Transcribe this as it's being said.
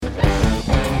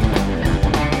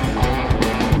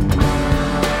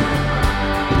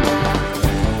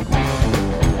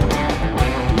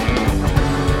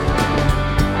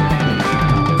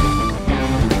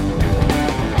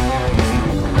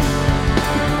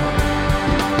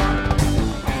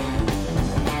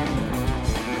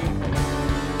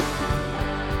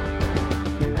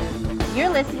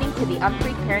to the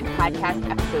Umfreak Parents Podcast,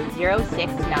 episode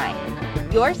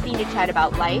 069. Your scene to chat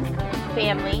about life,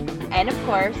 family, and of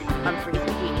course, Umfreak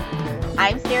McGee.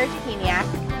 I'm Sarah Jakimiak,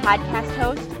 podcast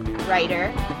host,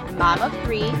 writer, mom of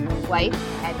 3, wife,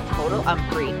 and total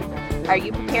Umfreak. Are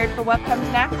you prepared for what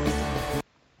comes next?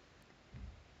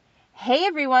 Hey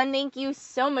everyone, thank you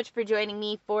so much for joining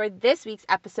me for this week's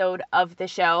episode of the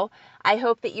show. I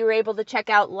hope that you were able to check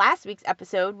out last week's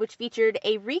episode, which featured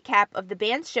a recap of the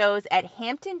band's shows at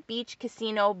Hampton Beach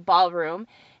Casino Ballroom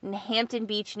in Hampton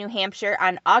Beach, New Hampshire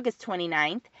on August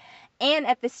 29th, and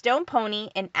at the Stone Pony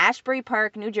in Ashbury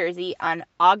Park, New Jersey on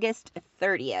August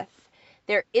 30th.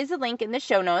 There is a link in the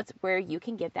show notes where you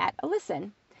can give that a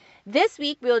listen. This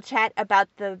week we'll chat about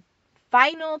the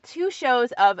final 2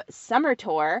 shows of Summer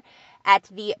Tour at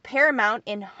the Paramount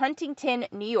in Huntington,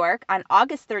 New York on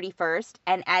August 31st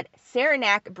and at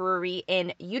Saranac Brewery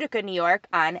in Utica, New York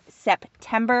on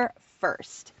September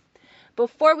 1st.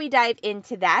 Before we dive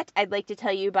into that, I'd like to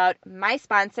tell you about my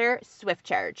sponsor,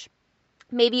 SwiftCharge.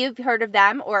 Maybe you've heard of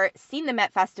them or seen them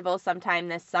at festivals sometime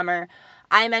this summer.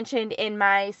 I mentioned in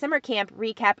my summer camp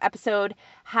recap episode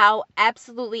how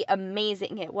absolutely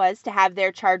amazing it was to have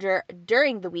their charger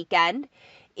during the weekend.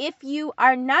 If you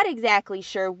are not exactly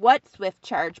sure what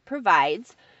SwiftCharge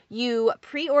provides, you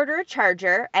pre-order a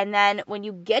charger, and then when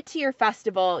you get to your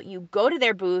festival, you go to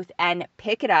their booth and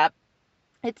pick it up.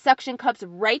 It suction cups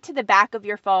right to the back of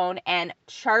your phone and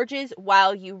charges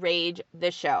while you rage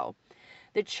the show.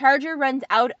 The charger runs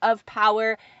out of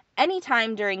power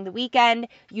anytime during the weekend.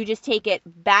 You just take it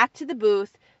back to the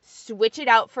booth, switch it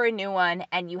out for a new one,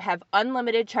 and you have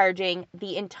unlimited charging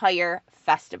the entire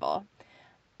festival.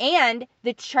 And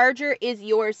the charger is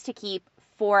yours to keep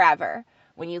forever.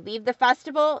 When you leave the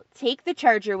festival, take the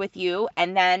charger with you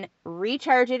and then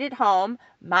recharge it at home.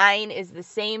 Mine is the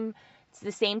same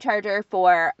charger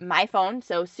for my phone,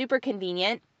 so super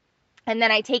convenient. And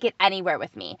then I take it anywhere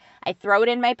with me. I throw it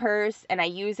in my purse and I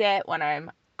use it when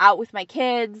I'm out with my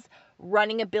kids,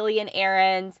 running a billion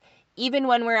errands, even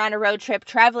when we're on a road trip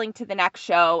traveling to the next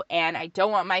show and I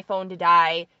don't want my phone to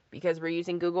die because we're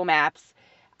using Google Maps.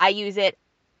 I use it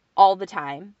all the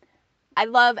time. I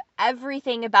love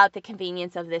everything about the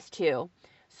convenience of this too.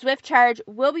 SwiftCharge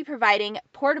will be providing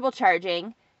portable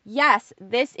charging. Yes,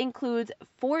 this includes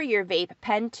for your vape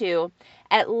pen too,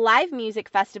 at live music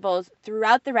festivals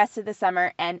throughout the rest of the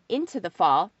summer and into the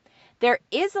fall. There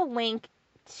is a link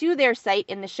to their site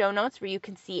in the show notes where you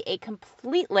can see a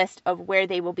complete list of where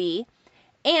they will be.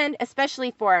 And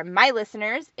especially for my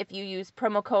listeners, if you use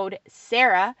promo code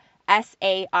SARAH,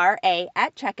 SARA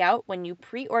at checkout, when you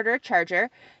pre-order a charger,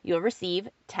 you'll receive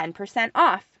 10%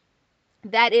 off.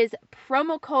 That is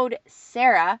promo code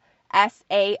SARAH,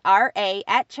 SARA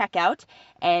at checkout,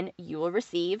 and you will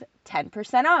receive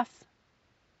 10% off.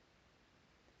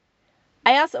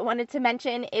 I also wanted to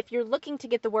mention, if you're looking to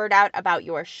get the word out about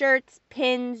your shirts,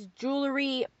 pins,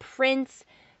 jewelry, prints,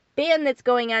 band that's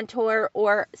going on tour,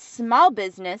 or small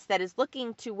business that is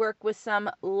looking to work with some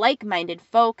like-minded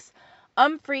folks,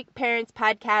 Umfreak Parents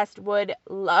Podcast would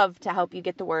love to help you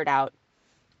get the word out.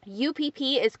 UPP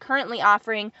is currently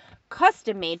offering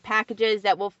custom-made packages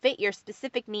that will fit your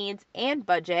specific needs and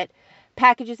budget.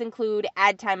 Packages include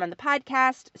ad time on the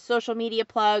podcast, social media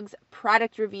plugs,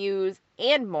 product reviews,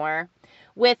 and more.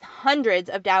 With hundreds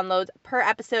of downloads per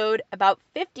episode, about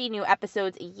 50 new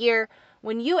episodes a year,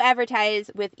 when you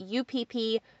advertise with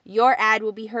UPP, your ad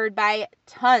will be heard by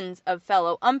tons of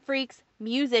fellow Umfreaks,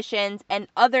 musicians, and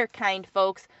other kind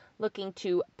folks looking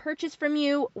to purchase from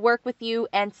you, work with you,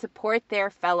 and support their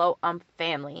fellow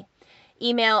family.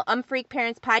 Email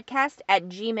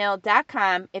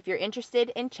umfreakparentspodcast@gmail.com if you're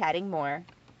interested in chatting more.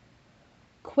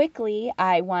 Quickly,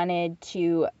 I wanted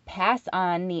to pass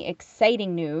on the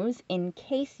exciting news in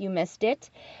case you missed it.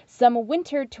 Some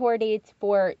winter tour dates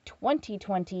for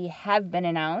 2020 have been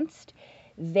announced.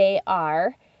 They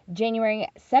are January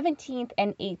 17th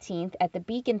and 18th at the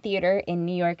Beacon Theater in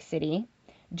New York City,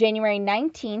 January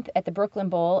 19th at the Brooklyn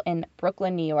Bowl in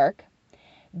Brooklyn, New York,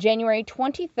 January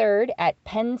 23rd at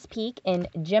Penn's Peak in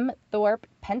Jim Thorpe,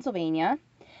 Pennsylvania,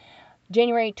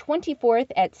 January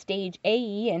 24th at Stage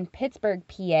AE in Pittsburgh,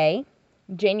 PA,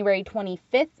 January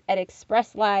 25th at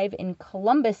Express Live in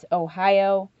Columbus,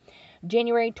 Ohio,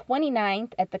 January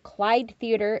 29th at the Clyde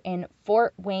Theater in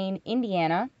Fort Wayne,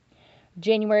 Indiana,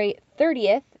 January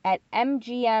 30th at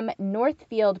MGM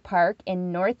Northfield Park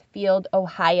in Northfield,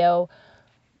 Ohio,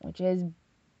 which is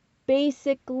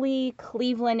basically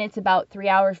Cleveland. It's about 3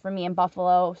 hours from me in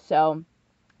Buffalo, so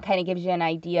kind of gives you an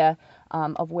idea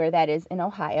of where that is in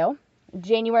Ohio.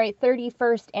 January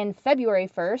 31st and February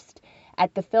 1st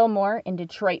at the Fillmore in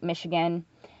Detroit, Michigan.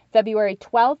 February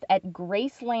 12th at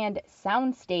Graceland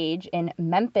Soundstage in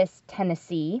Memphis,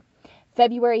 Tennessee.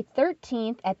 February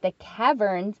 13th at the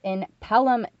Caverns in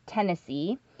Pelham,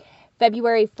 Tennessee.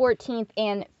 February 14th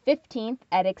and 15th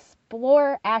at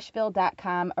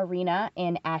ExploreAsheville.com Arena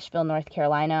in Asheville, North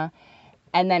Carolina.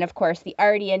 And then, of course, the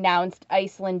already announced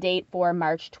Iceland date for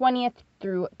March 20th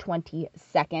through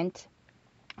 22nd.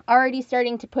 Already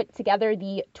starting to put together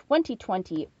the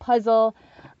 2020 puzzle.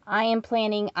 I am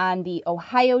planning on the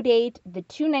Ohio date, the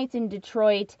 2 nights in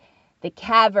Detroit, the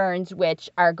Caverns, which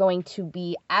are going to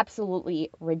be absolutely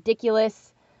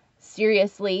ridiculous.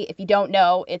 Seriously, if you don't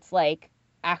know, it's like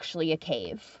actually a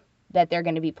cave that they're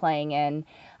going to be playing in.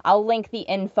 I'll link the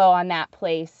info on that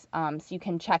place so you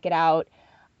can check it out.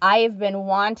 I have been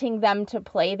wanting them to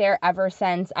play there ever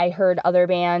since I heard other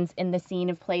bands in the scene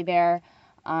have played there.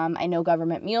 I know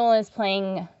Government Mule is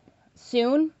playing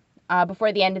soon.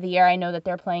 Before the end of the year, I know that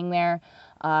they're playing there.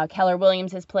 Keller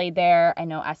Williams has played there. I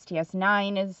know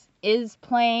STS-9 is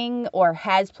playing or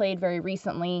has played very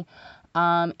recently.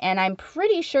 And I'm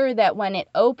pretty sure that when it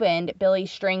opened, Billy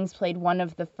Strings played one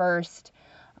of the first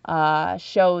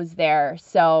shows there.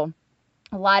 So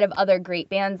a lot of other great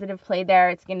bands that have played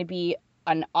there. It's going to be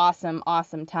an awesome,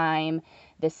 awesome time.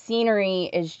 The scenery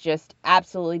is just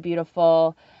absolutely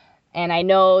beautiful. And I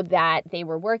know that they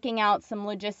were working out some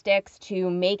logistics to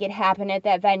make it happen at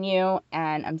that venue.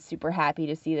 And I'm super happy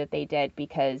to see that they did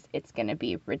because it's going to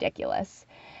be ridiculous.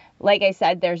 Like I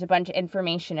said, there's a bunch of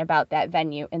information about that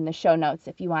venue in the show notes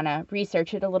if you want to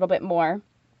research it a little bit more.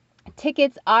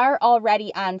 Tickets are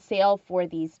already on sale for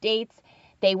these dates.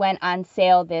 They went on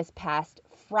sale this past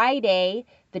Friday,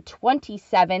 the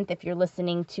 27th, if you're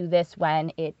listening to this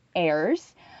when it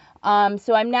airs.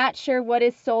 So I'm not sure what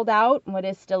is sold out, what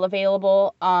is still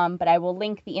available, but I will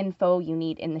link the info you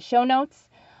need in the show notes.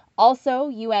 Also,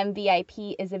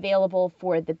 UMVIP is available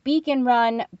for the Beacon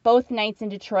Run, both nights in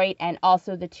Detroit, and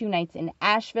also the 2 nights in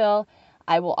Asheville.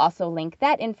 I will also link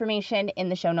that information in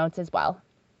the show notes as well.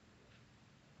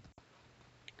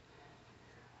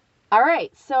 All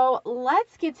right, so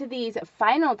let's get to these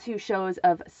final 2 shows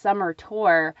of Summer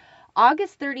Tour.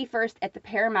 August 31st at the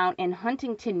Paramount in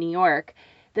Huntington, New York.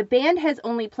 The band has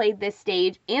only played this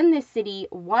stage and this city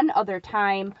one other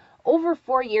time, over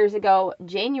 4 years ago,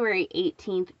 January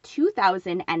 18th,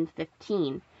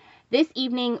 2015. This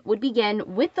evening would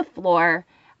begin with The Floor.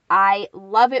 I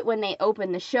love it when they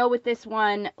open the show with this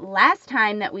one. Last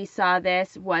time that we saw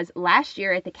this was last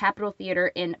year at the Capitol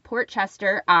Theater in Port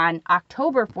Chester on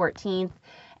October 14th.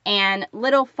 And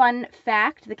little fun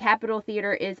fact, the Capitol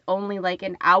Theater is only like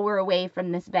an hour away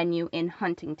from this venue in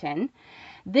Huntington.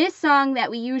 This song that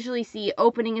we usually see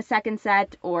opening a second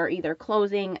set or either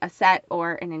closing a set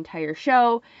or an entire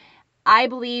show, I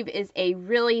believe is a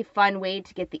really fun way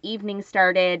to get the evening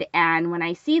started. And when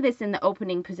I see this in the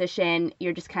opening position,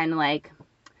 you're just kind of like,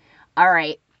 all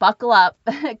right, buckle up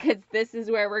because this is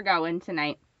where we're going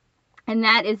tonight. And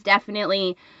that is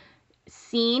definitely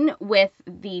seen with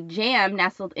the jam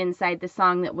nestled inside the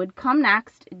song that would come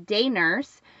next, Day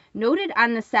Nurse, noted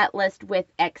on the set list with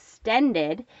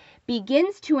Extended,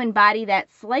 begins to embody that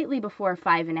slightly before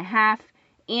 5.5,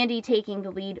 Andy taking the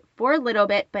lead for a little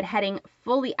bit, but heading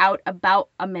fully out about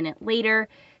a minute later,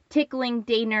 tickling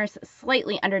Day Nurse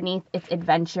slightly underneath its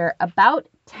adventure about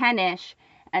 10-ish,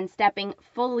 and stepping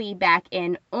fully back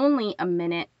in only a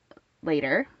minute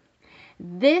later.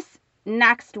 This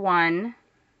next one,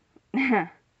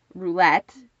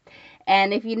 Roulette,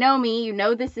 and if you know me, you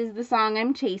know this is the song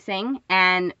I'm chasing,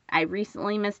 and I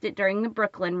recently missed it during the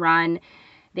Brooklyn run.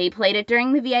 They played it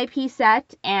during the VIP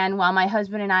set, and while my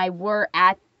husband and I were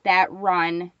at that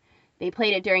run, they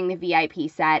played it during the VIP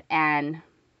set, and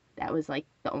that was like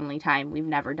the only time. We've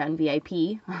never done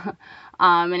VIP.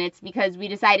 And it's because we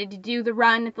decided to do the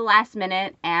run at the last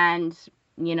minute and,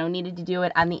 needed to do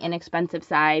it on the inexpensive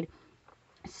side.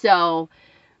 So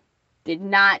did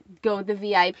not go the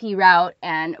VIP route,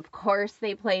 and of course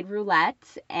they played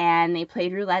Roulette, and they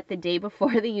played Roulette the day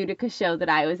before the Utica show that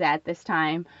I was at this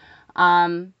time.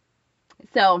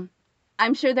 So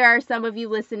I'm sure there are some of you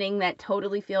listening that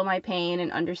totally feel my pain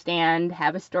and understand,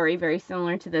 have a story very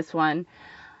similar to this one.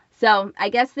 So I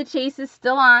guess the chase is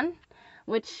still on,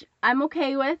 which I'm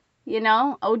okay with,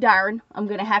 oh darn, I'm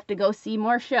going to have to go see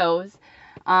more shows.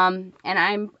 And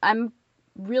I'm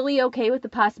really okay with the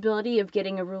possibility of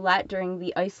getting a Roulette during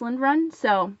the Iceland run.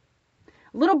 So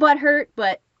a little butthurt,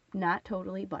 but not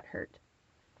totally butthurt.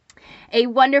 A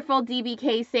wonderful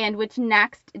DBK sandwich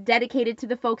next, dedicated to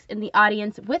the folks in the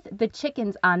audience with the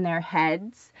chickens on their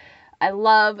heads. I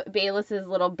love Bayless's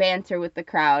little banter with the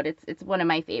crowd. It's one of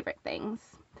my favorite things.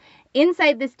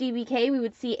 Inside this DBK, we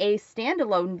would see a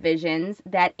standalone Visions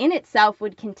that in itself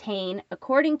would contain,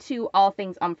 according to All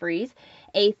Things Umphreys,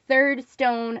 a Third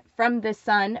Stone from the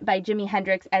Sun by Jimi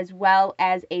Hendrix, as well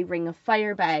as a Ring of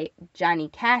Fire by Johnny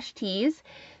Cash tease.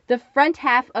 The front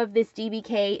half of this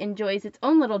DBK enjoys its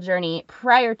own little journey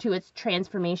prior to its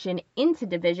transformation into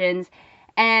Divisions,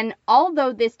 and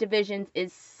although this Divisions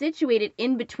is situated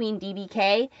in between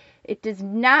DBK, it does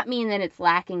not mean that it's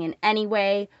lacking in any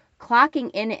way. Clocking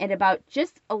in at about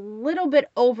just a little bit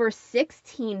over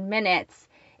 16 minutes,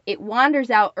 it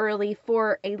wanders out early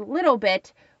for a little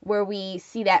bit where we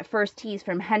see that first tease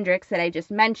from Hendrix that I just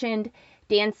mentioned,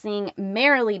 dancing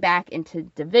merrily back into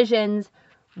Divisions,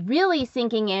 really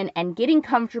sinking in and getting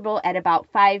comfortable at about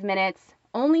 5 minutes,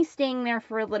 only staying there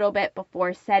for a little bit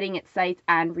before setting its sights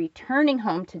on returning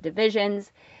home to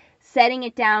Divisions, setting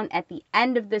it down at the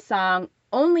end of the song,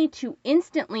 only to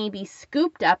instantly be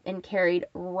scooped up and carried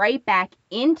right back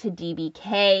into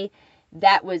DBK.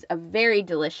 That was a very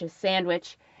delicious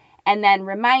sandwich. And then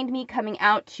Remind Me coming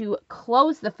out to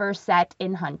close the first set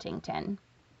in Huntington.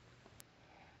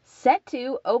 Set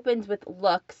 2 opens with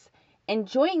Looks,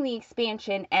 enjoying the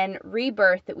expansion and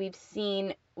rebirth that we've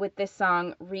seen with this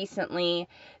song recently.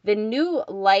 The new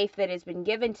life that has been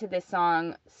given to this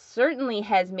song certainly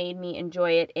has made me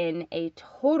enjoy it in a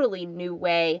totally new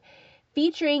way,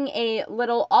 featuring a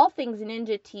little All Things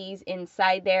Ninja tease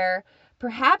inside there,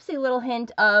 perhaps a little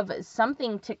hint of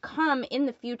something to come in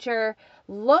the future.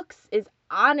 Looks is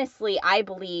honestly, I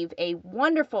believe, a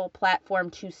wonderful platform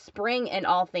to spring an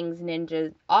All Things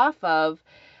Ninja off of.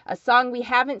 A song we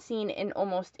haven't seen in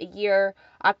almost a year.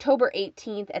 October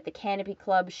 18th at the Canopy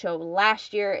Club show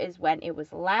last year is when it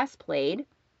was last played.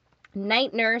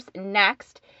 Night Nurse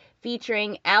next,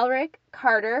 featuring Alaric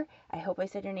Carter, I hope I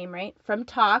said your name right, from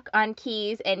Talk on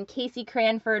keys, and Casey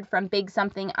Cranford from Big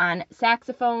Something on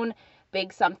saxophone.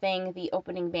 Big Something, the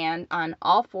opening band on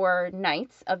all 4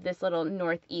 nights of this little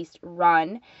Northeast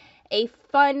run. A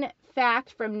fun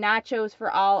fact from Nachos for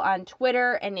All on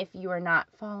Twitter, and if you are not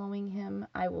following him,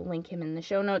 I will link him in the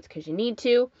show notes because you need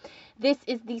to. This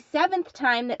is the 7th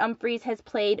time that Umphreys has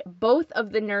played both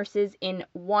of the nurses in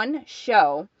one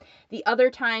show. The other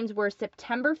times were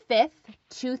September 5th,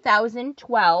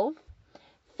 2012,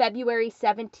 February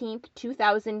 17th,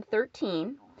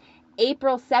 2013,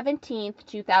 April 17th,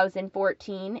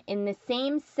 2014, in the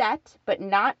same set but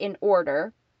not in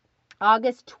order,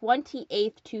 August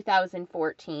 28th,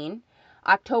 2014,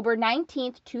 October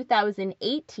 19th,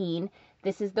 2018.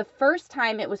 This is the first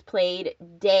time it was played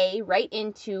day right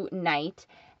into night,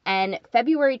 and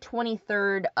February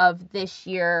 23rd of this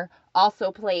year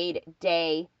also played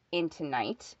day into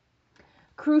night.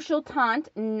 Crucial Taunt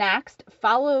next,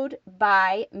 followed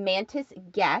by Mantis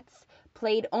Gets,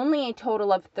 played only a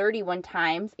total of 31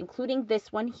 times, including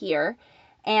this one here,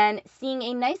 and seeing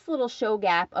a nice little show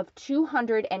gap of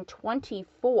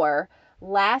 224,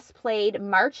 last played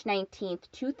March 19th,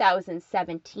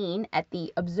 2017 at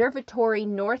the Observatory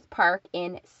North Park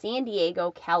in San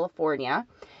Diego, California.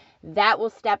 That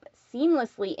will step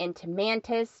seamlessly into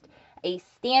Mantis, a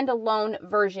standalone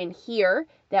version here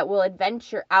that will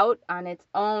adventure out on its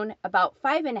own, about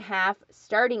 5.5,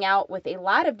 starting out with a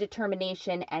lot of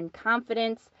determination and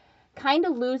confidence, kind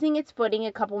of losing its footing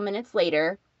a couple minutes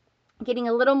later, getting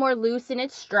a little more loose in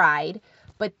its stride,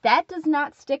 but that does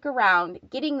not stick around,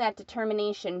 getting that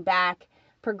determination back,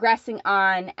 progressing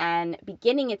on, and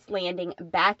beginning its landing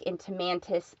back into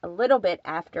Mantis a little bit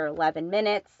after 11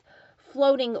 minutes,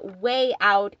 floating way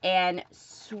out and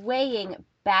swaying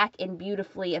back in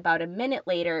beautifully about a minute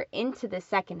later into the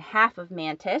second half of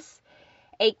Mantis.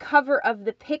 A cover of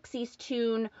the Pixies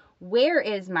tune, Where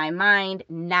Is My Mind,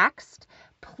 next,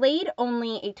 played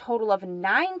only a total of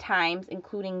 9 times,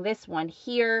 including this one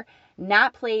here,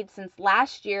 not played since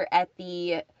last year at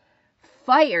the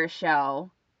Fire Show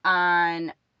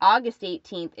on August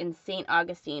 18th in St.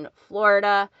 Augustine,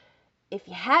 Florida. If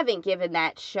you haven't given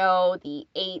that show, the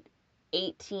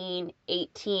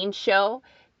 8-18-18 show,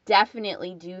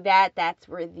 definitely do that. That's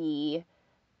where the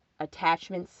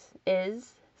attachments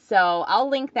is. So I'll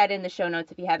link that in the show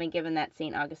notes if you haven't given that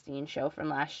St. Augustine show from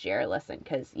last year. Listen,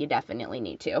 because you definitely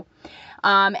need to.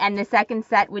 And the second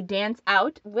set would dance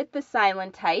out with the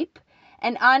Silent Type.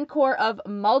 An encore of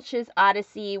Mulch's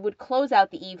Odyssey would close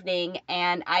out the evening,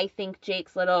 and I think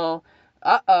Jake's little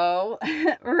uh-oh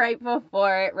right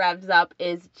before it revs up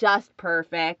is just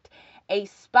perfect. A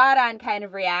spot-on kind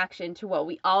of reaction to what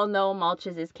we all know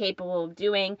Mulch's is capable of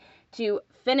doing to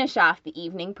finish off the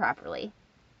evening properly.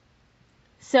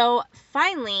 So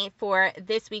finally, for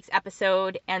this week's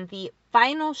episode and the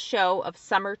final show of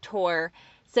Summer Tour,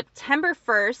 September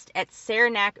 1st at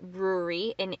Saranac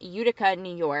Brewery in Utica,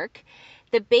 New York.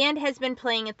 The band has been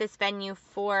playing at this venue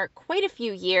for quite a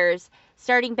few years,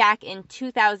 starting back in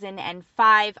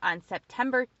 2005 on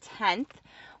September 10th,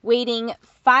 waiting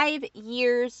 5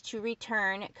 years to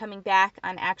return, coming back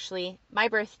on actually my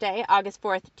birthday, August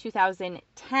 4th,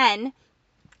 2010.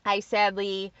 I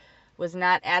sadly was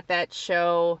not at that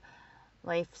show.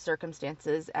 Life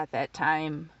circumstances at that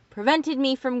time prevented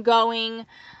me from going,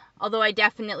 although I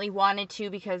definitely wanted to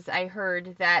because I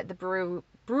heard that the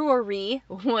brewery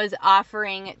was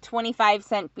offering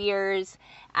 25-cent beers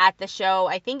at the show.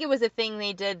 I think it was a thing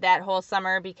they did that whole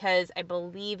summer because I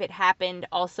believe it happened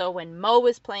also when Mo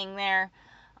was playing there.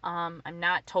 I'm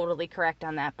not totally correct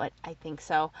on that, but I think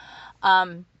so.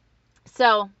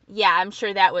 So, yeah, I'm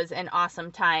sure that was an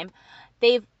awesome time.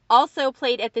 They've also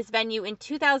played at this venue in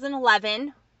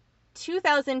 2011,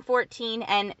 2014,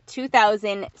 and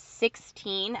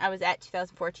 2016. I was at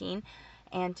 2014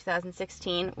 and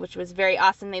 2016, which was very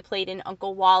awesome. They played in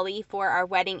Uncle Wally for our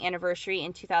wedding anniversary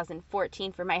in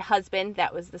 2014 for my husband.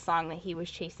 That was the song that he was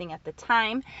chasing at the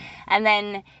time. And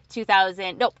then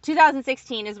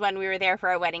 2016 is when we were there for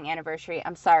our wedding anniversary.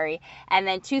 I'm sorry. And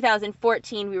then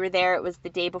 2014 we were there. It was the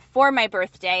day before my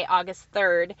birthday, August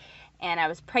 3rd. And I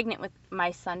was pregnant with my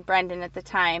son Brendan at the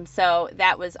time, so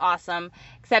that was awesome.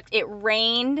 Except it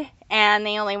rained, and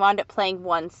they only wound up playing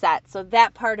one set, so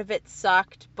that part of it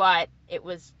sucked, but it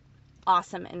was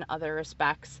awesome in other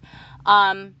respects.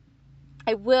 I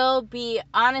will be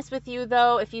honest with you,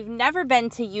 though, if you've never been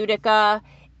to Utica,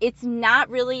 it's not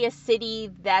really a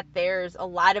city that there's a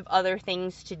lot of other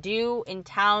things to do in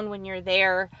town when you're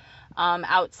there,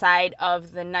 outside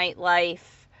of the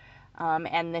nightlife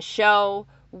and the show.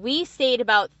 We stayed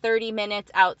about 30 minutes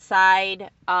outside.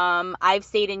 I've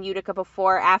stayed in Utica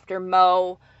before after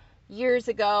Mo years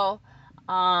ago,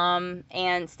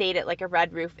 and stayed at like a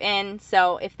Red Roof Inn.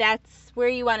 So if that's where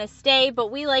you want to stay,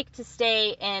 but we like to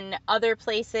stay in other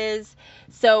places.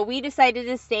 So we decided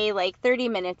to stay like 30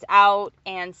 minutes out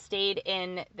and stayed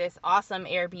in this awesome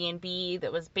Airbnb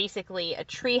that was basically a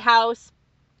tree house.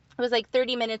 It was like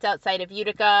 30 minutes outside of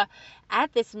Utica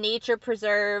at this nature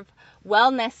preserve.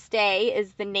 Wellness Stay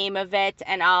is the name of it,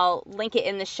 and I'll link it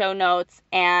in the show notes.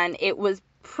 And it was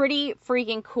pretty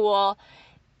freaking cool.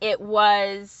 It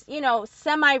was,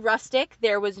 semi-rustic.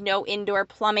 There was no indoor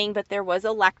plumbing, but there was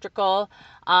electrical.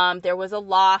 There was a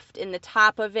loft in the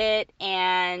top of it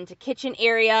and a kitchen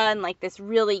area and like this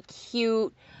really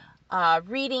cute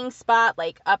reading spot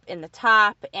like up in the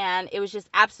top, and it was just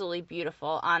absolutely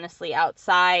beautiful, honestly,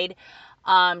 outside.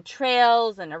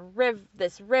 Trails and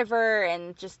this river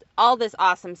and just all this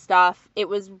awesome stuff. It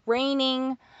was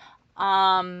raining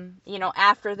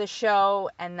after the show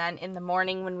and then in the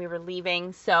morning when we were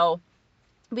leaving, so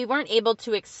we weren't able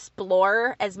to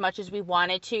explore as much as we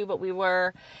wanted to, but we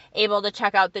were able to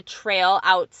check out the trail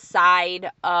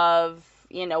outside of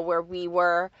where we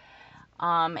were.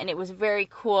 And it was very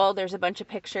cool. There's a bunch of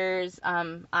pictures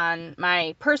on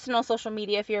my personal social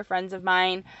media, if you're friends of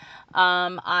mine,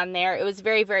 on there. It was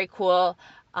very, very cool.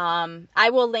 I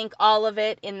will link all of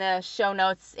it in the show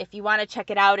notes. If you want to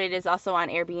check it out, it is also on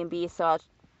Airbnb, so I'll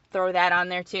throw that on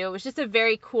there too. It was just a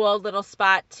very cool little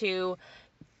spot to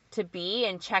be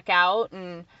and check out,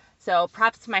 and so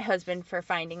props to my husband for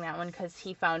finding that one because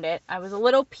he found it. I was a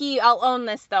little peeved. I'll own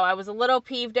this, though. I was a little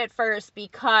peeved at first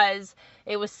because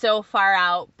it was so far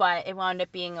out, but it wound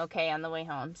up being okay on the way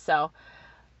home. So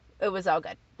it was all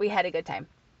good. We had a good time.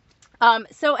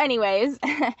 So anyways,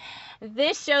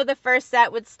 this show, the first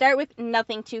set, would start with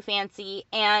Nothing Too Fancy,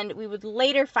 and we would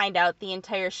later find out the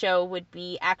entire show would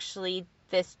be actually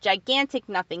this gigantic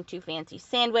Nothing Too Fancy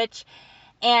sandwich.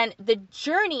 And the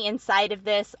journey inside of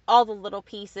this, all the little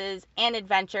pieces and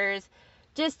adventures,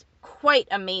 just quite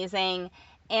amazing.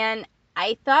 And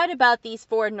I thought about these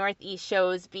 4 Northeast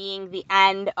shows being the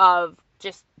end of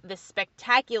just the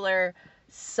spectacular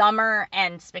summer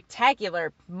and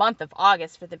spectacular month of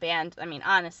August for the band. I mean,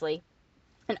 honestly.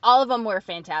 And all of them were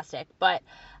fantastic. But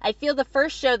I feel the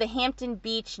first show, the Hampton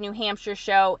Beach, New Hampshire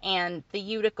show, and the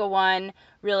Utica one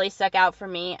really stuck out for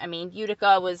me. I mean,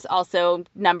 Utica was also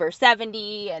number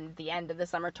 70 and the end of the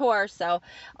summer tour, so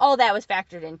all that was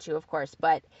factored into, of course.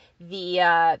 But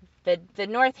the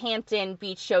Northampton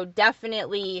Beach show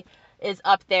definitely is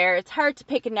up there. It's hard to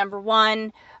pick a number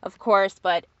 1, of course,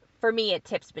 but for me, it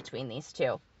tips between these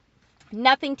two.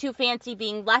 Nothing Too Fancy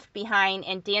being left behind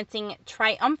and dancing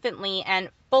triumphantly and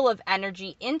full of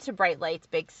energy into Bright Lights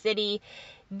Big City.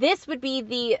 This would be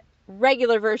the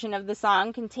regular version of the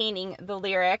song containing the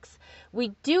lyrics. We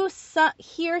do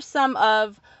hear some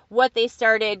of what they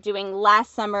started doing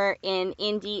last summer in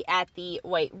Indy at the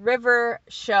White River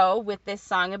show with this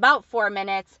song, about 4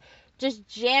 minutes, just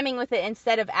jamming with it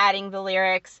instead of adding the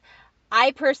lyrics.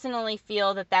 I personally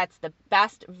feel that that's the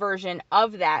best version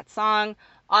of that song.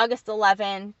 August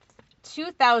 11th,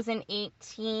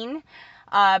 2018.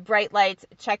 Bright Lights,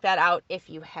 check that out if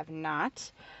you have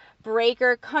not.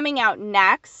 Breaker coming out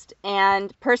next,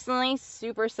 and personally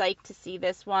super psyched to see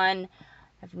this one.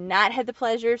 I've not had the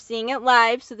pleasure of seeing it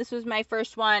live, so this was my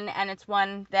first one, and it's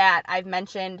one that I've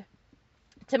mentioned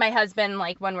to my husband,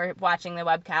 like when we're watching the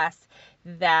webcast,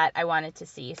 that I wanted to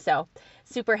see. So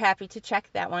super happy to check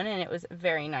that one, and it was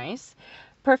very nice.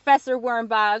 Professor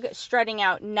Wormbog strutting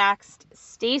out next.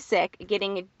 Stasik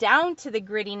getting down to the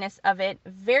grittiness of it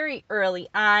very early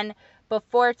on,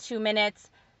 before 2 minutes,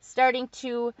 starting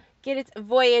to get its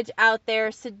voyage out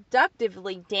there,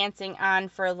 seductively dancing on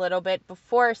for a little bit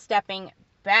before stepping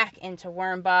back into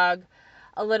Wormbog.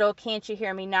 A little Can't You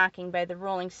Hear Me Knocking by the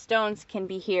Rolling Stones can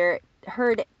be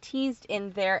heard teased in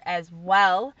there as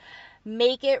well.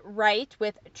 Make It Right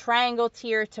with Triangle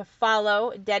Tear to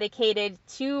follow, dedicated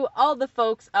to all the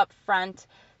folks up front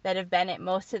that have been at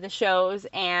most of the shows,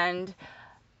 and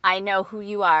I know who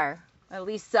you are, at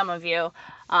least some of you.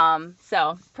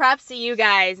 So props to you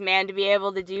guys, man, to be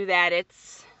able to do that.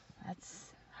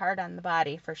 That's hard on the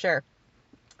body for sure.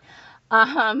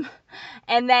 And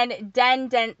then Den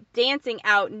dancing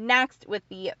out next with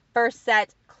the first set,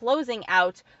 closing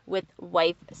out with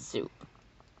Wife Soup.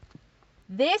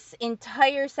 This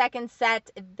entire second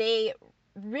set, they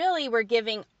really were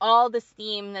giving all the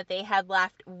steam that they had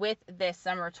left with this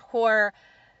summer tour.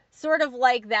 Sort of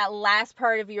like that last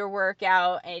part of your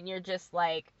workout, and you're just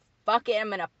like, fuck it, I'm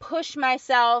going to push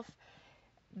myself.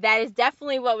 That is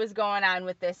definitely what was going on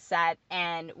with this set,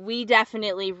 and we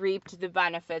definitely reaped the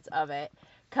benefits of it.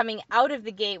 Coming out of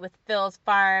the gate with Phil's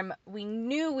Farm, we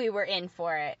knew we were in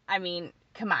for it. I mean,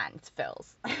 come on, it's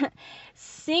Phil's.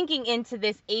 Sinking into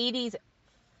this 80s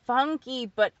funky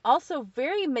but also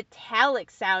very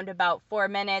metallic sound about 4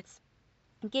 minutes,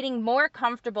 getting more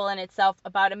comfortable in itself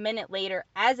about a minute later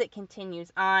as it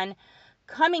continues on,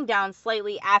 coming down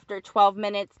slightly after 12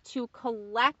 minutes to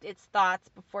collect its thoughts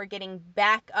before getting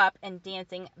back up and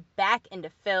dancing back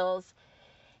into Phil's.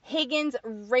 Higgins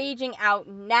raging out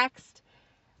next.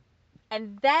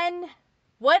 And then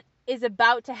what is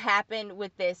about to happen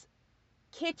with this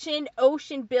Kitchen,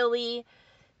 Ocean Billy,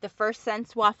 the first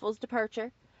Sense Waffles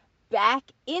departure, back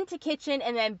into Kitchen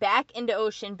and then back into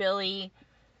Ocean Billy.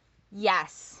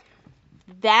 Yes,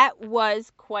 that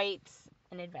was quite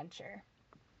an adventure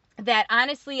that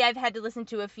honestly I've had to listen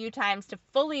to a few times to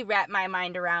fully wrap my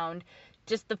mind around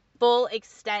just the full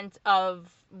extent of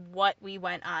what we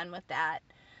went on with that.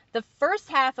 The first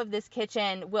half of this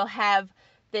Kitchen will have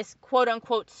this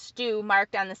quote-unquote stew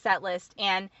marked on the set list,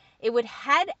 and it would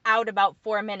head out about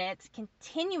 4 minutes,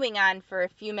 continuing on for a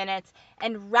few minutes,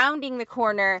 and rounding the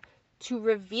corner to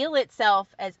reveal itself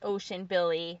as Ocean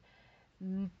Billy.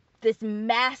 This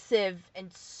massive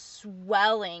and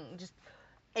swelling, just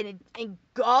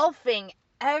engulfing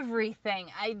everything.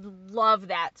 I love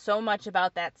that so much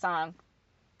about that song.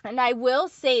 And I will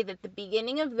say that the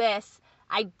beginning of this,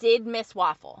 I did miss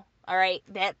Waffle. All right,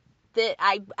 that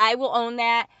I will own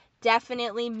that.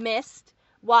 Definitely missed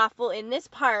Waffle in this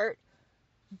part.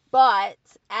 But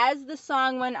as the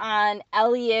song went on,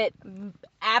 Elliot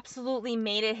absolutely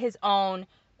made it his own.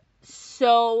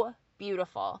 So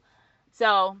beautiful.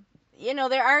 So,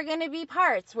 there are going to be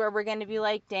parts where we're going to be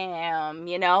like, damn,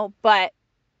 but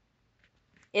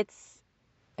it's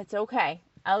okay.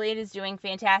 Elliot is doing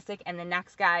fantastic, and the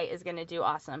next guy is going to do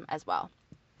awesome as well.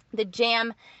 The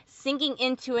jam sinking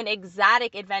into an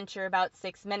exotic adventure about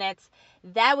 6 minutes.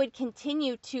 That would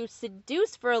continue to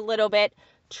seduce for a little bit,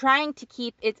 trying to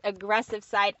keep its aggressive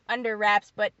side under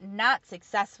wraps, but not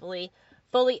successfully,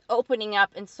 fully opening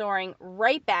up and soaring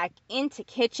right back into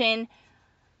Kitchen.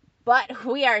 But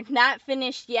we are not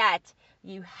finished yet.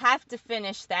 You have to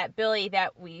finish that Billy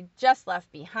that we just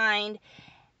left behind.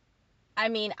 I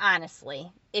mean,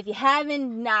 honestly, if you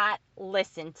haven't not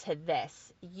listened to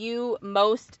this, you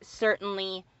most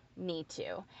certainly need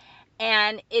to.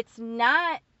 And it's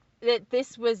not that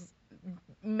this was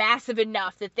massive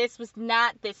enough, that this was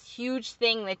not this huge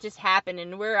thing that just happened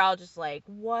and we're all just like,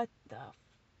 what the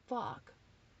fuck?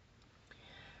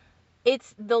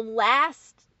 It's the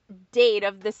last date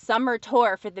of the summer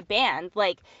tour for the band.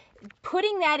 Like,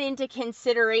 putting that into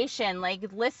consideration,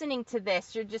 like listening to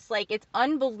this, you're just like, it's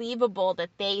unbelievable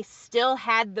that they still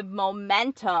had the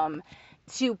momentum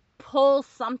to pull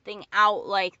something out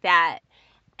like that.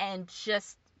 And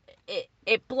just,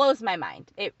 it blows my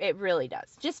mind. It really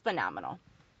does. Just phenomenal.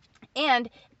 And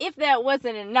if that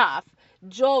wasn't enough,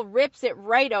 Joel rips it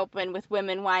right open with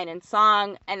Women, Wine, and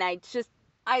Song, and I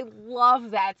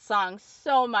love that song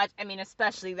so much. I mean,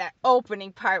 especially that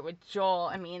opening part with Joel.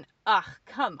 I mean,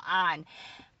 come on.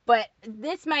 But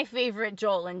this is my favorite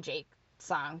Joel and Jake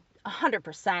song,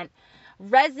 100%.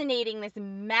 Resonating this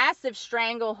massive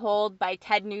stranglehold by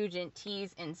Ted Nugent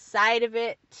tease inside of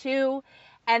it, too.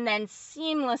 And then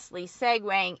seamlessly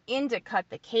segueing into Cut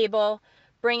the Cable,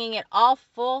 bringing it all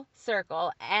full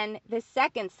circle, and the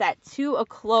second set to a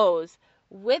close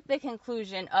with the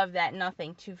conclusion of that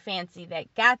Nothing Too Fancy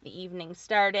that got the evening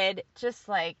started. Just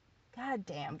like,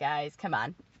 goddamn, guys, come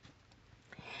on.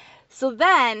 So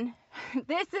then,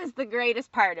 this is the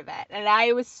greatest part of it, and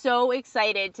I was so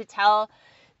excited to tell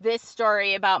this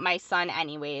story about my son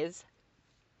anyways.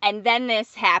 And then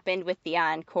this happened with the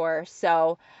encore,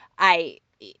 so I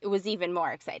was even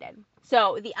more excited.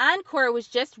 So the encore was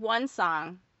just one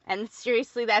song, and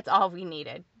seriously, that's all we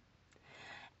needed.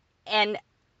 And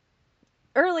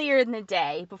earlier in the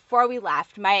day, before we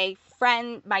left, my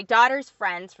daughter's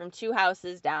friends from 2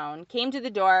 houses down came to the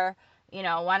door,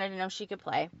 wanted to know if she could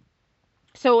play.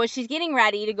 So as she's getting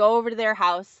ready to go over to their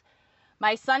house,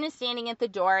 my son is standing at the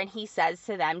door, and he says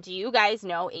to them, "Do you guys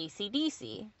know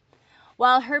AC/DC?"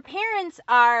 Well, her parents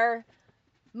are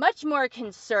much more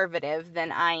conservative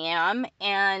than I am,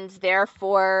 and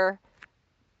therefore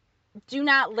do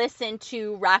not listen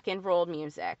to rock and roll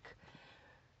music.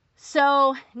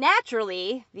 So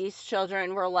naturally, these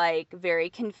children were very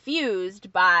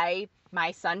confused by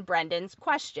my son Brendan's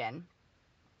question.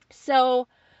 So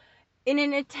in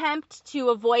an attempt to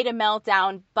avoid a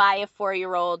meltdown by a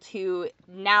 4-year-old who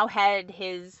now had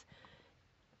his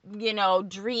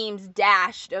dreams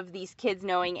dashed of these kids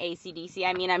knowing AC/DC.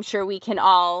 I mean, I'm sure we can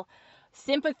all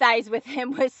sympathize with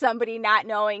him with somebody not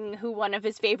knowing who one of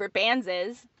his favorite bands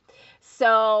is.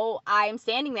 So I'm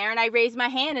standing there and I raised my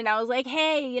hand and I was like,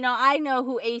 "Hey, I know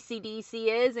who AC/DC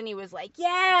is." And he was like,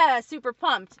 "Yeah," super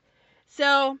pumped.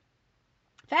 So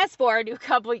fast forward to a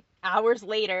couple hours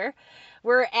later,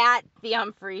 we're at the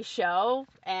Humphrey show.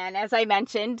 And as I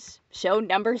mentioned, show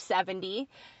number 70.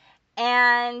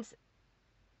 And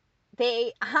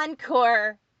they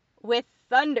encore with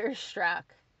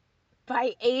Thunderstruck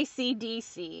by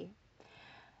AC/DC.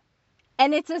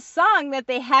 And it's a song that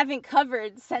they haven't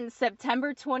covered since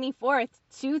September 24th,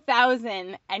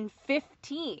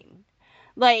 2015.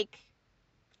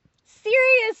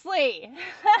 Seriously.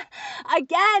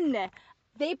 Again,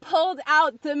 they pulled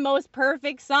out the most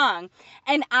perfect song.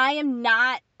 And I am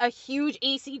not a huge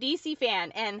AC/DC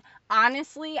fan. And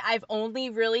honestly, I've only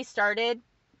really started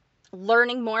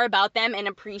learning more about them and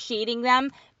appreciating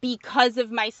them because of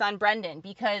my son Brendan.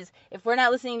 Because if we're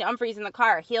not listening to Humphreys in the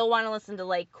car, he'll want to listen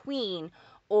to Queen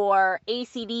or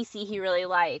AC/DC he really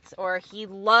likes, or he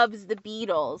loves the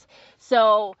Beatles.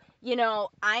 So,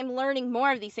 I'm learning more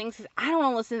of these things because I don't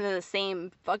want to listen to the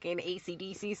same fucking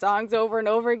AC/DC songs over and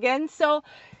over again. So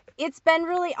it's been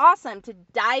really awesome to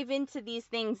dive into these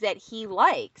things that he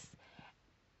likes.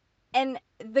 And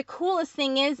the coolest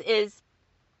thing is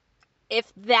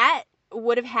if that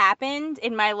would have happened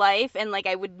in my life and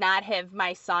I would not have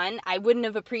my son, I wouldn't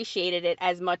have appreciated it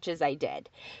as much as I did.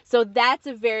 So that's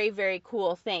a very, very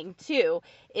cool thing too,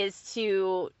 is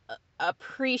to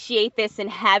appreciate this and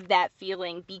have that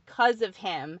feeling because of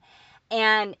him.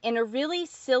 And in a really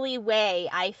silly way,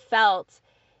 I felt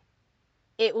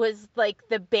it was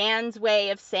the band's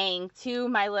way of saying to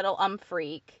my little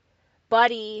Umphreak,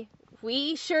 "Buddy,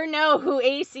 we sure know who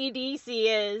AC/DC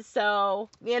is, so,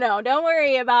 don't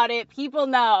worry about it. People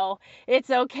know.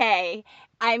 It's okay."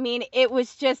 I mean, it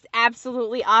was just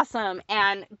absolutely awesome.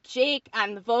 And Jake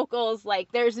on the vocals,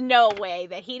 there's no way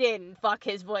that he didn't fuck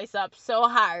his voice up so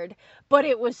hard. But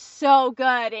it was so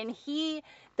good. And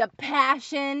the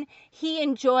passion, he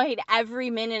enjoyed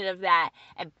every minute of that.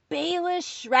 And Bayless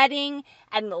shredding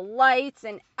and the lights,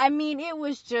 and I mean, it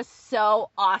was just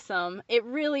so awesome. It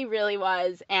really, really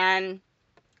was. And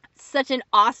such an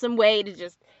awesome way to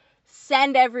just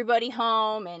send everybody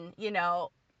home and,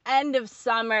 end of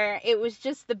summer. It was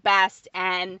just the best.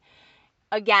 And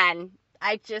again,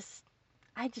 I just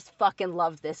fucking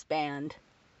love this band.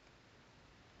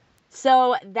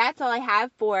 So that's all I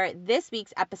have for this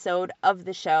week's episode of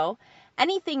the show.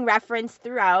 Anything referenced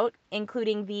throughout,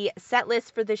 including the set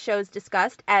list for the shows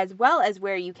discussed, as well as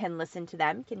where you can listen to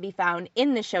them, can be found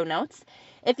in the show notes.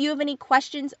 If you have any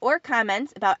questions or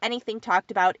comments about anything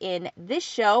talked about in this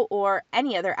show or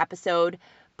any other episode,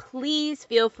 please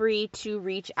feel free to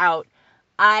reach out.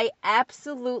 I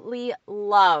absolutely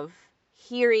love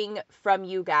hearing from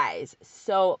you guys.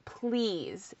 So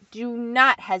please do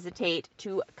not hesitate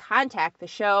to contact the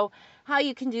show. How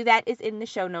you can do that is in the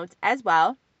show notes as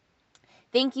well.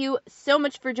 Thank you so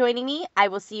much for joining me. I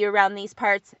will see you around these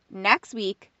parts next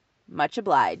week. Much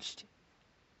obliged.